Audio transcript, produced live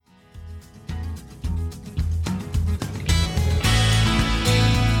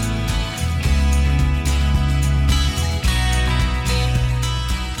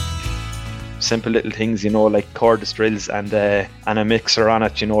simple little things, like cordless drills and a mixer on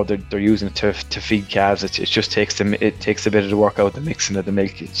it. They're using it to feed calves. It just takes a bit of the work out of the mixing of the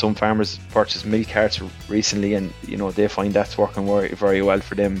milk. Some farmers purchased milk carts recently, and they find that's working very, very well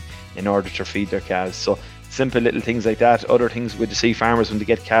for them in order to feed their calves. So simple little things like that. Other things we see farmers when they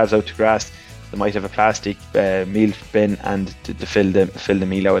get calves out to grass, they might have a plastic meal bin and to fill the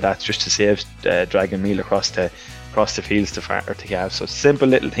meal out of that, just to save dragging meal across the fields to calves. So simple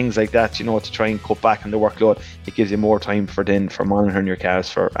little things like that, to try and cut back on the workload. It gives you more time for monitoring your calves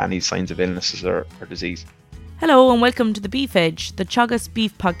for any signs of illnesses or disease. Hello and welcome to the Beef Edge, the Teagasc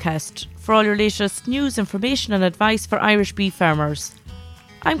Beef Podcast, for all your latest news, information and advice for Irish beef farmers.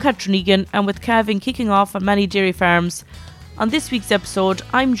 I'm Catherine Egan, and with calving kicking off at many dairy farms, on this week's episode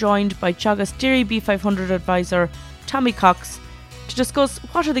I'm joined by Teagasc Dairy B500 advisor Tommy Cox to discuss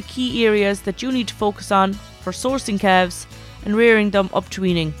what are the key areas that you need to focus on for sourcing calves and rearing them up to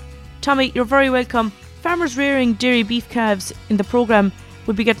weaning. Tommy, you're very welcome. Farmers rearing dairy beef calves in the programme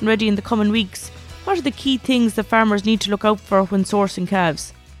will be getting ready in the coming weeks. What are the key things that farmers need to look out for when sourcing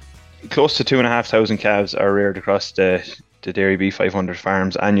calves? Close to 2,500 calves are reared across the Dairy B500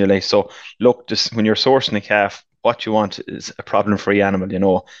 farms annually. So look, just when you're sourcing a calf, what you want is a problem-free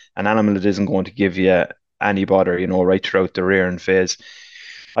animal, an animal that isn't going to give you any bother, right throughout the rearing phase.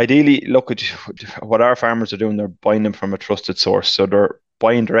 Ideally, look at what our farmers are doing. They're buying them from a trusted source. So they're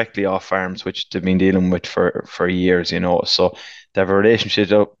buying directly off farms, which they've been dealing with for years, So they have a relationship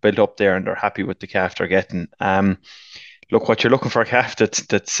built up there, and they're happy with the calf they're getting. Look, what you're looking for a calf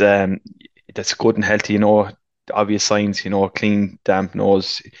that's good and healthy, obvious signs, clean, damp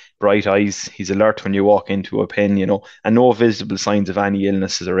nose, bright eyes. He's alert when you walk into a pen, and no visible signs of any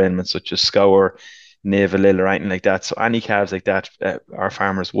illnesses or ailments such as scour, navel ill or anything like that. So any calves like that, our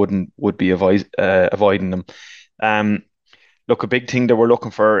farmers would be avoiding them. Look, a big thing that we're looking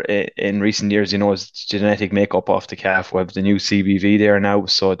for in recent years, is genetic makeup of the calf. We have the new CBV there now,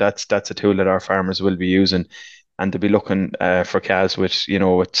 so that's a tool that our farmers will be using, and they'll be looking for calves with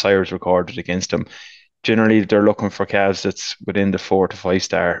sires recorded against them. Generally, they're looking for calves that's within the 4 to 5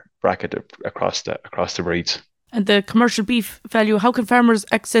 star bracket across the breeds. And the commercial beef value, how can farmers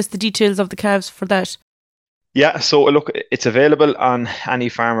access the details of the calves for that? Yeah, so look, it's available on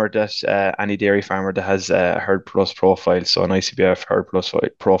any any dairy farmer that has a Herd Plus profile. So an ICBF Herd Plus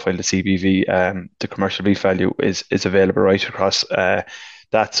profile, the CBV, the commercial beef value is available right across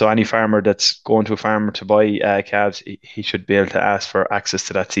that. So any farmer that's going to a farmer to buy calves, he should be able to ask for access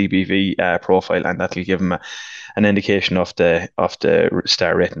to that CBV profile, and that will give him an indication of the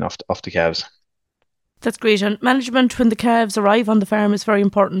star rating of the calves. That's great. And management when the calves arrive on the farm is very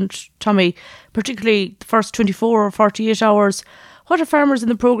important, Tommy, particularly the first 24 or 48 hours. What are farmers in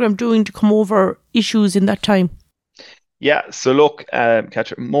the programme doing to come over issues in that time? Yeah, so look,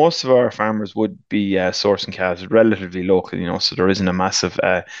 Catherine, most of our farmers would be sourcing calves relatively local, so there isn't a massive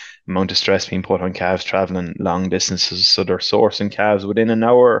amount of stress being put on calves travelling long distances. So they're sourcing calves within an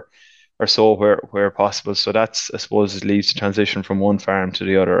hour or so where possible. So that's, I suppose, it leaves the transition from one farm to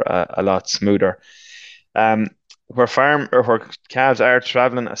the other a lot smoother. Where calves are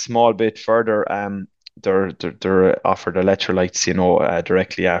travelling a small bit further, they're offered electrolytes,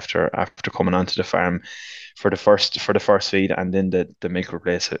 directly after coming onto the farm for the first feed, and then the milk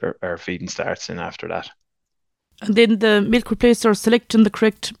replacer or feeding starts in after that. And then the milk replacer, selecting the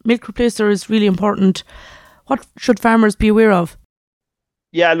correct milk replacer is really important. What should farmers be aware of?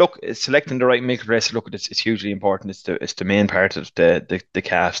 Yeah, look, selecting the right milk replacer, look, it's hugely important. It's the main part of the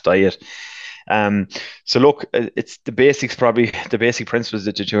calf's diet. So look, it's the basics, probably the basic principles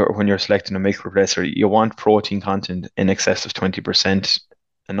that when you're selecting a milk replacer, you want protein content in excess of 20%,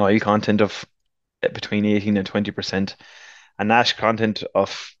 an oil content of between 18 and 20%, a NASH content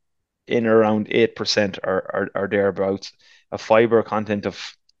of in around 8% or thereabouts, a fibre content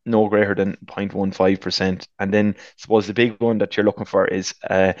of no greater than 0.15%, and then I suppose the big one that you're looking for is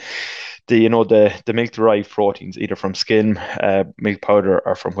the milk derived proteins, either from skim, milk powder,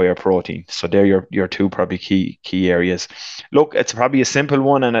 or from whey protein. So they're your two probably key areas. Look, it's probably a simple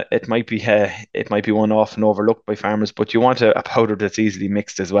one, and it might be one often overlooked by farmers, but you want a powder that's easily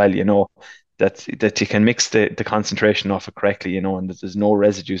mixed as well. That you can mix the concentration of it correctly, and that there's no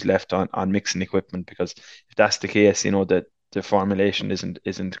residues left on mixing equipment, because if that's the case, that the formulation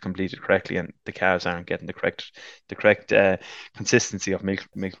isn't completed correctly, and the calves aren't getting the correct consistency of milk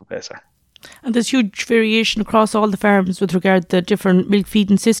replacer. And there's huge variation across all the farms with regard to the different milk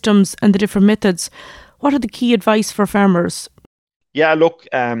feeding systems and the different methods. What are the key advice for farmers? Yeah, look,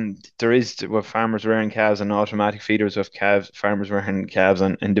 there is with farmers rearing calves and automatic feeders, with farmers rearing calves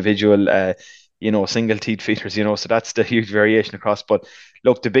on individual single teat feeders, so that's the huge variation across. But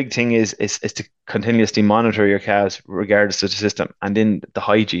look, the big thing is to continuously monitor your calves regardless of the system, and then the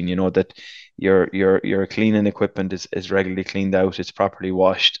hygiene, that your cleaning equipment is regularly cleaned out, it's properly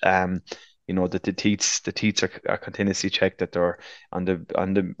washed. That the teats are continuously checked, that they're on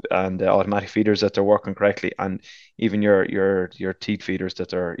the automatic feeders, that they're working correctly, and even your teat feeders, that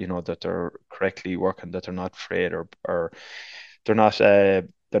they're correctly working, that they're not frayed, or they're not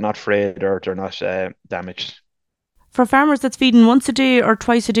frayed, or they're not damaged. For farmers that's feeding once a day or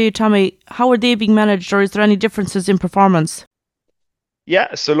twice a day, Tommy, how are they being managed, or is there any differences in performance?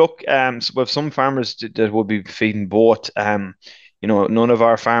 Yeah, so look, so with some farmers that would be feeding both. None of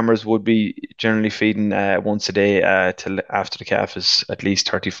our farmers would be generally feeding once a day till after the calf is at least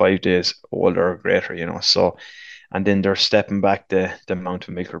 35 days old or greater. And then they're stepping back the amount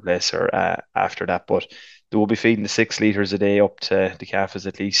of milk replacer after that. But they will be feeding the 6 liters a day up to the calf is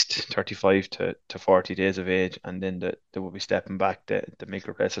at least 35 to 40 days of age, and then they will be stepping back the milk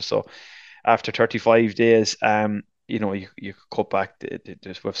replacer. So after 35 days, you could cut back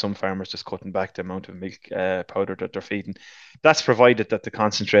just with some farmers just cutting back the amount of milk powder that they're feeding. That's provided that the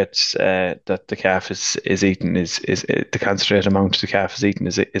concentrates that the calf is eating is the concentrate amount the calf is eating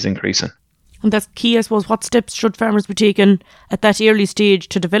is increasing. And that's key, I suppose. What steps should farmers be taking at that early stage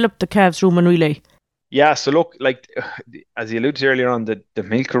to develop the calves rumen relay? Yeah, so look, like as you alluded to earlier on, the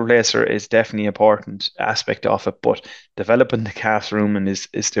milk replacer is definitely an important aspect of it, but developing the calf rumen is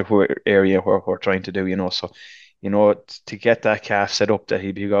the area where we're trying to do, So, to get that calf set up that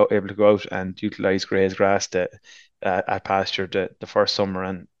he'd be able to go out and utilize grazed grass at pasture the first summer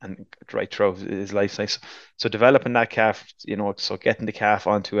and right throughout his life cycle. So developing that calf, so getting the calf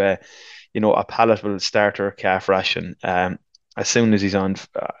onto a palatable starter calf ration. As soon as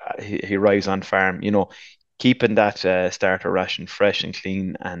he arrives on farm, keeping that starter ration fresh and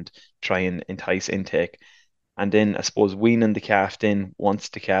clean, and try and entice intake. And then I suppose weaning the calf, then once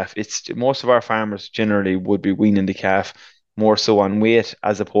the calf, it's most of our farmers generally would be weaning the calf more so on weight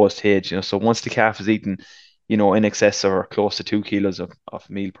as opposed to age. So once the calf is eating, in excess or close to 2 kilos of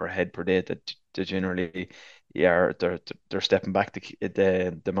meal per head per day, that they generally, yeah, they're stepping back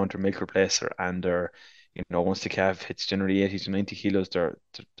the amount of milk replacer, and they're, once the calf hits generally 80 to 90 kilos, they're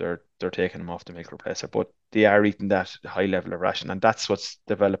taking them off the milk replacer. But they are eating that high level of ration, and that's what's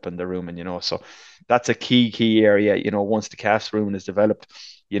developing the rumen. So that's a key area. Once the calf's rumen is developed,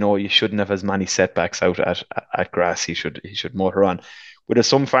 you shouldn't have as many setbacks out at grass. He should motor on. With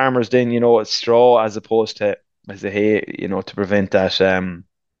some farmers, then it's straw as opposed to as the hay. To prevent that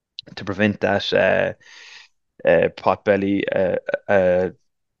pot belly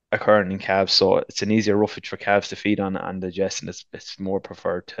occurring in calves. So it's an easier roughage for calves to feed on and digest, and it's more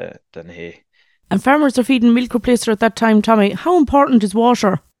preferred than hay. And farmers are feeding milk replacer at that time, Tommy. How important is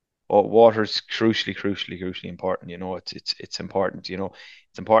water? Oh, water is crucially important. It's important.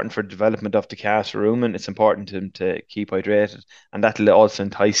 It's important for the development of the calf's rumen. It's important to keep hydrated, and that'll also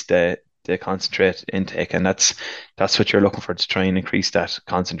entice the concentrate intake, and that's what you're looking for, to try and increase that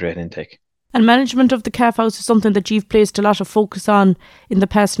concentrate intake. And management of the calf house is something that you've placed a lot of focus on in the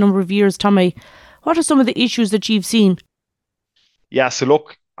past number of years, Tommy. What are some of the issues that you've seen? Yeah, so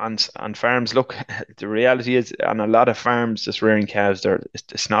look, on farms, look, the reality is on a lot of farms just rearing calves,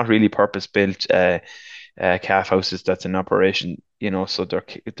 it's not really purpose built calf houses that's in operation. So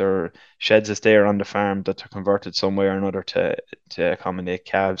they're sheds that's there on the farm that are converted some way or another to accommodate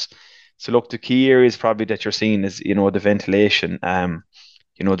calves. So look, the key areas probably that you're seeing is the ventilation.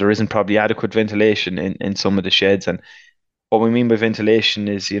 There isn't probably adequate ventilation in some of the sheds, and what we mean by ventilation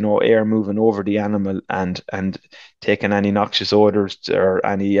is, air moving over the animal and taking any noxious odors or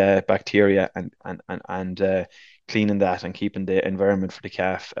any bacteria, and cleaning that and keeping the environment for the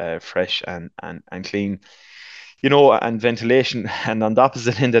calf fresh and clean. And ventilation. And on the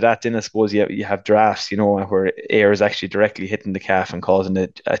opposite end of that, then I suppose you have drafts, where air is actually directly hitting the calf and causing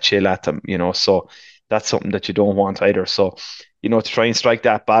a chill at them, so that's something that you don't want either. So, to try and strike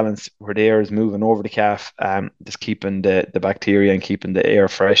that balance where the air is moving over the calf, just keeping the bacteria and keeping the air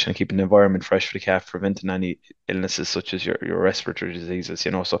fresh and keeping the environment fresh for the calf, preventing any illnesses such as your respiratory diseases,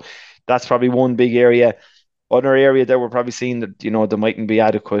 so that's probably one big area. Other area that we're probably seeing that, there mightn't be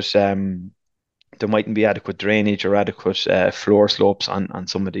adequate drainage or adequate floor slopes on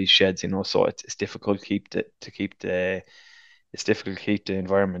some of these sheds, so it's difficult to keep the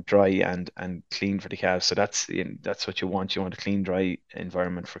environment dry and clean for the calves. So that's what you want. You want a clean, dry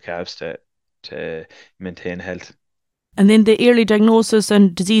environment for calves to maintain health. And then the early diagnosis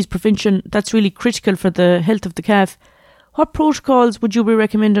and disease prevention, that's really critical for the health of the calf. What protocols would you be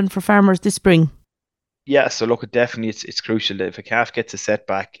recommending for farmers this spring? Yeah, so look, definitely it's crucial that if a calf gets a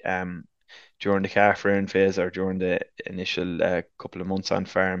setback, during the calf rearing phase or during the initial couple of months on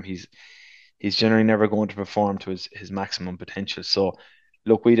farm, he's generally never going to perform to his maximum potential. So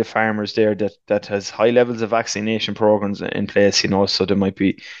look, we the farmers there that has high levels of vaccination programs in place, so there might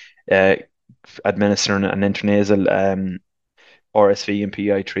be uh, administering an intranasal RSV and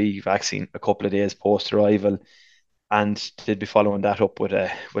PI3 vaccine a couple of days post arrival, and they'd be following that up with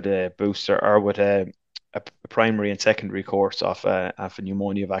a booster or with a primary and secondary course of a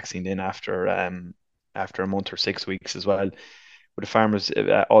pneumonia vaccine then after a month or 6 weeks as well. With the farmers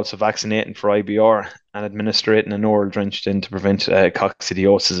also vaccinating for IBR and administering an oral drench in to prevent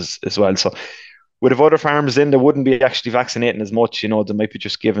coccidiosis as well. So with other farmers in, they wouldn't be actually vaccinating as much. They might be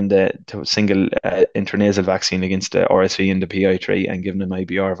just giving the single intranasal vaccine against the RSV and the PI3 and giving an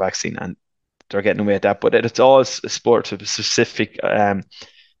IBR vaccine, and they're getting away with that. But it's all sport specific to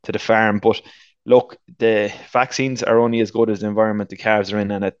the farm. But look, the vaccines are only as good as the environment the calves are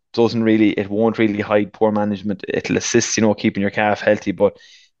in, and it won't really hide poor management. It'll assist, keeping your calf healthy, but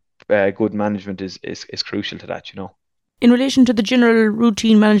good management is crucial to that. In relation to the general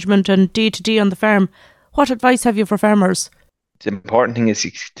routine management and day to day on the farm, what advice have you for farmers? The important thing is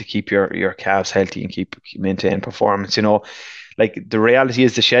to keep your calves healthy and maintain performance. Like the reality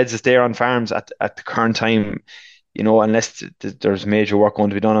is the sheds is there on farms at the current time. Unless there's major work going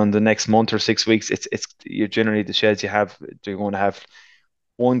to be done on the next month or 6 weeks, it's you generally the sheds you have, they're going to have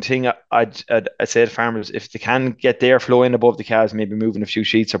one thing. I'd say to farmers, if they can get their flow in above the calves, maybe moving a few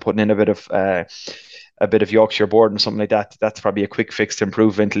sheets or putting in a bit of Yorkshire board and something like that. That's probably a quick fix to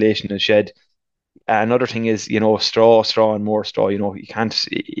improve ventilation in the shed. Another thing is, straw and more straw. You can't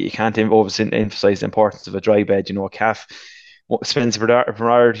emphasize the importance of a dry bed. A calf spends a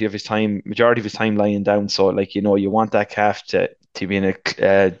majority of his time lying down. So, like, you want that calf to be in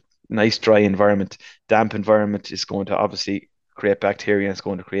a nice dry environment. Damp environment is going to obviously create bacteria and it's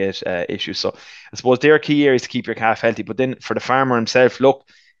going to create issues. So, I suppose there are key areas to keep your calf healthy. But then for the farmer himself, look,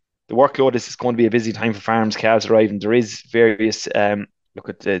 the workload is going to be a busy time for farms. Calves arriving. There is various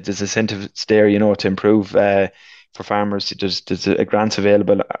there's incentives there, to improve for farmers. There's grants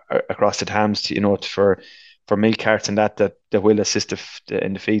available across the Thames, for milk carts and that will assist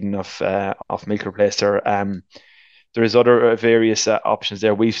in the feeding of milk replacer. There is other various options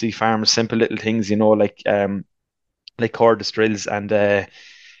there. We see farmers simple little things, like cordless drills and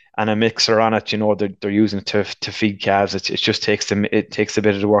a mixer on it. They're using it to feed calves. It just takes a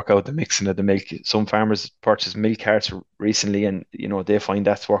bit of the work out of the mixing of the milk. Some farmers purchased milk carts recently, and they find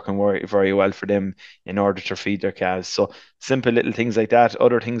that's working very, very well for them in order to feed their calves. So simple little things like that.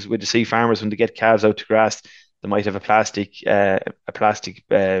 Other things we see farmers when they get calves out to grass, they might have a plastic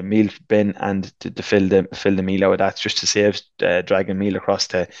meal bin and to fill the meal out of that, just to save dragging meal across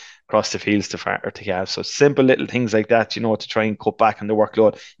the fields to calves. So simple little things like that, to try and cut back on the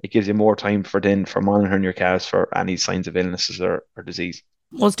workload. It gives you more time for monitoring your calves for any signs of illnesses or disease.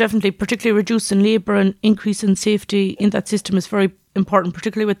 Most definitely, particularly reducing labour and increasing safety in that system is very important,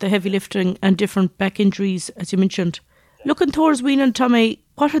 particularly with the heavy lifting and different back injuries, as you mentioned. Looking towards weaning, Tommy,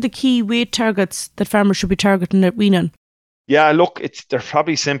 what are the key weight targets that farmers should be targeting at weaning? Yeah, look, they're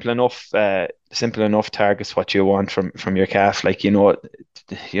probably simple enough. Simple enough targets what you want from your calf. Like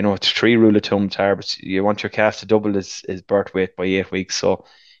three rule of thumb targets. You want your calf to double his birth weight by 8 weeks. So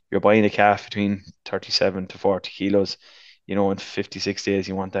you're buying a calf between 37 to 40 kilos. In 56 days,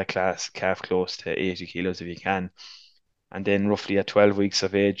 you want that calf close to 80 kilos if you can. And then roughly at 12 weeks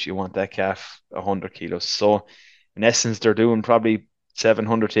of age, you want that calf 100 kilos. So in essence, they're doing probably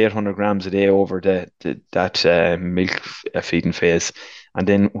 700 to 800 grams a day over that milk feeding phase. And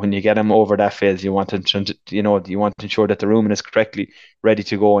then when you get him over that phase, you want to ensure that the rumen is correctly ready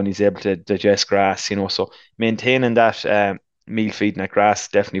to go and he's able to digest grass. So maintaining that meal feeding at grass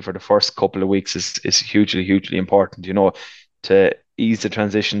definitely for the first couple of weeks is hugely, hugely important. To ease the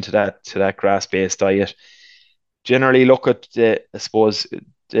transition to that grass based diet. Generally, look at I suppose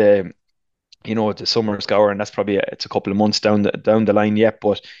the summer scour, and that's probably it's a couple of months down the line yet.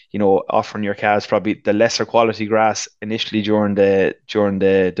 But offering your calves probably the lesser quality grass initially during the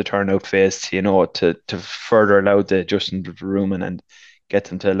turnout phase, to further allow the adjustment of the rumen and get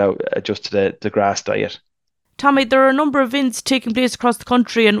them to adjust to the grass diet. Tommy, there are a number of events taking place across the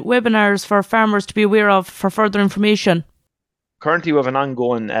country and webinars for farmers to be aware of for further information. Currently, we have an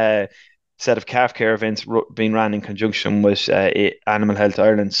ongoing set of calf care events being run in conjunction with Animal Health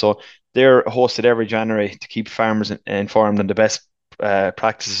Ireland. So they're hosted every January to keep farmers informed on the best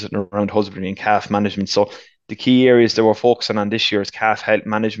practices around husbandry and calf management. So the key areas that we're focusing on this year is calf health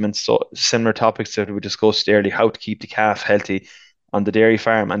management. So similar topics that we discussed earlier, how to keep the calf healthy on the dairy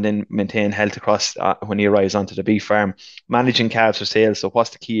farm, and then maintain health across when he arrives onto the beef farm. Managing calves for sale. So what's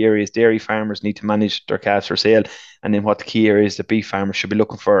the key areas dairy farmers need to manage their calves for sale, and then what the key areas the beef farmers should be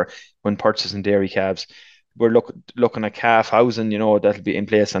looking for when purchasing dairy calves. We're looking at calf housing, that'll be in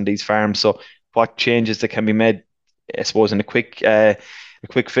place on these farms. So what changes that can be made, I suppose, in a quick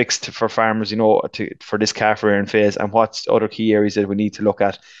fix for farmers, for this calf rearing phase, and what's other key areas that we need to look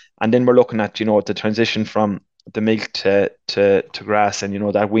at. And then we're looking at, the transition from the milk to grass,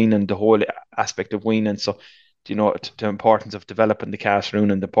 and, that weaning, the whole aspect of weaning. So, the importance of developing the calves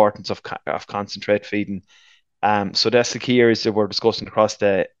rumen, and the importance of concentrate feeding. So that's the key areas that we're discussing across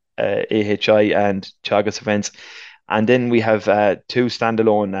the AHI and Chagas events. And then we have two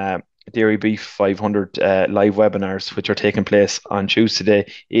standalone Dairy Beef 500 live webinars, which are taking place on Tuesday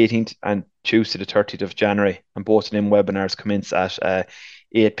the 18th and Tuesday the 30th of January. And both of them webinars commence at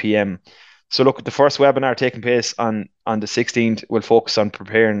 8 p.m. So look, the first webinar taking place on the 16th will focus on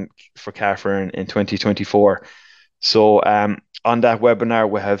preparing for calf rearing in 2024. So on that webinar,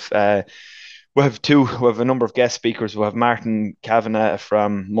 we have a number of guest speakers. We have Martin Kavanagh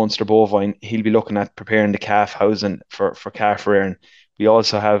from Munster Bovine. He'll be looking at preparing the calf housing for calf rearing. We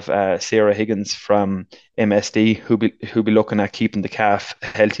also have Sarah Higgins from MSD who'll be looking at keeping the calf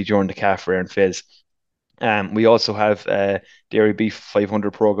healthy during the calf rearing phase. We also have Dairy Beef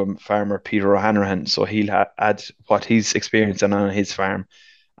 500 program farmer Peter O'Hanrahan, so he'll add what he's experiencing on his farm.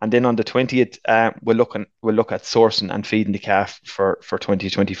 And then on the 20th, we'll look at sourcing and feeding the calf for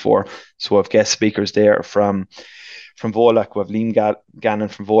 2024. So we have guest speakers there from Volak. We have Liam Gannon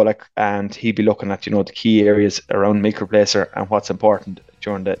from Volak, and he'll be looking at the key areas around milk replacer and what's important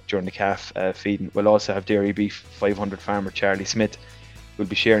during the calf feeding. We'll also have Dairy Beef 500 farmer Charlie Smith will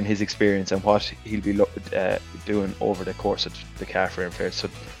be sharing his experience and what he'll be doing over the course of the calf rearing fair. So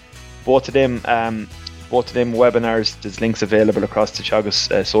both of them webinars, there's links available across the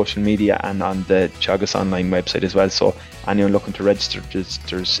Chagas social media and on the Chagas online website as well. So anyone looking to register,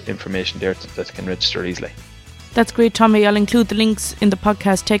 there's information there that can register easily. That's great, Tommy. I'll include the links in the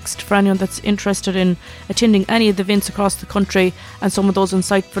podcast text for anyone that's interested in attending any of the events across the country and some of those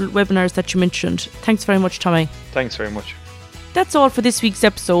insightful webinars that you mentioned. Thanks very much, Tommy. Thanks very much. That's all for this week's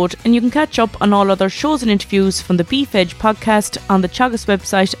episode, and you can catch up on all other shows and interviews from the Beef Edge podcast on the Chagas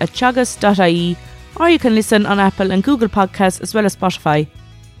website at chagas.ie, or you can listen on Apple and Google Podcasts as well as Spotify.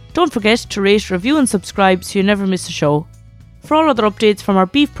 Don't forget to rate, review and subscribe so you never miss a show. For all other updates from our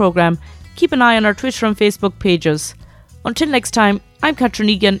beef programme, keep an eye on our Twitter and Facebook pages. Until next time, I'm Catherine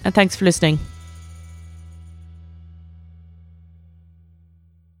Egan, and thanks for listening.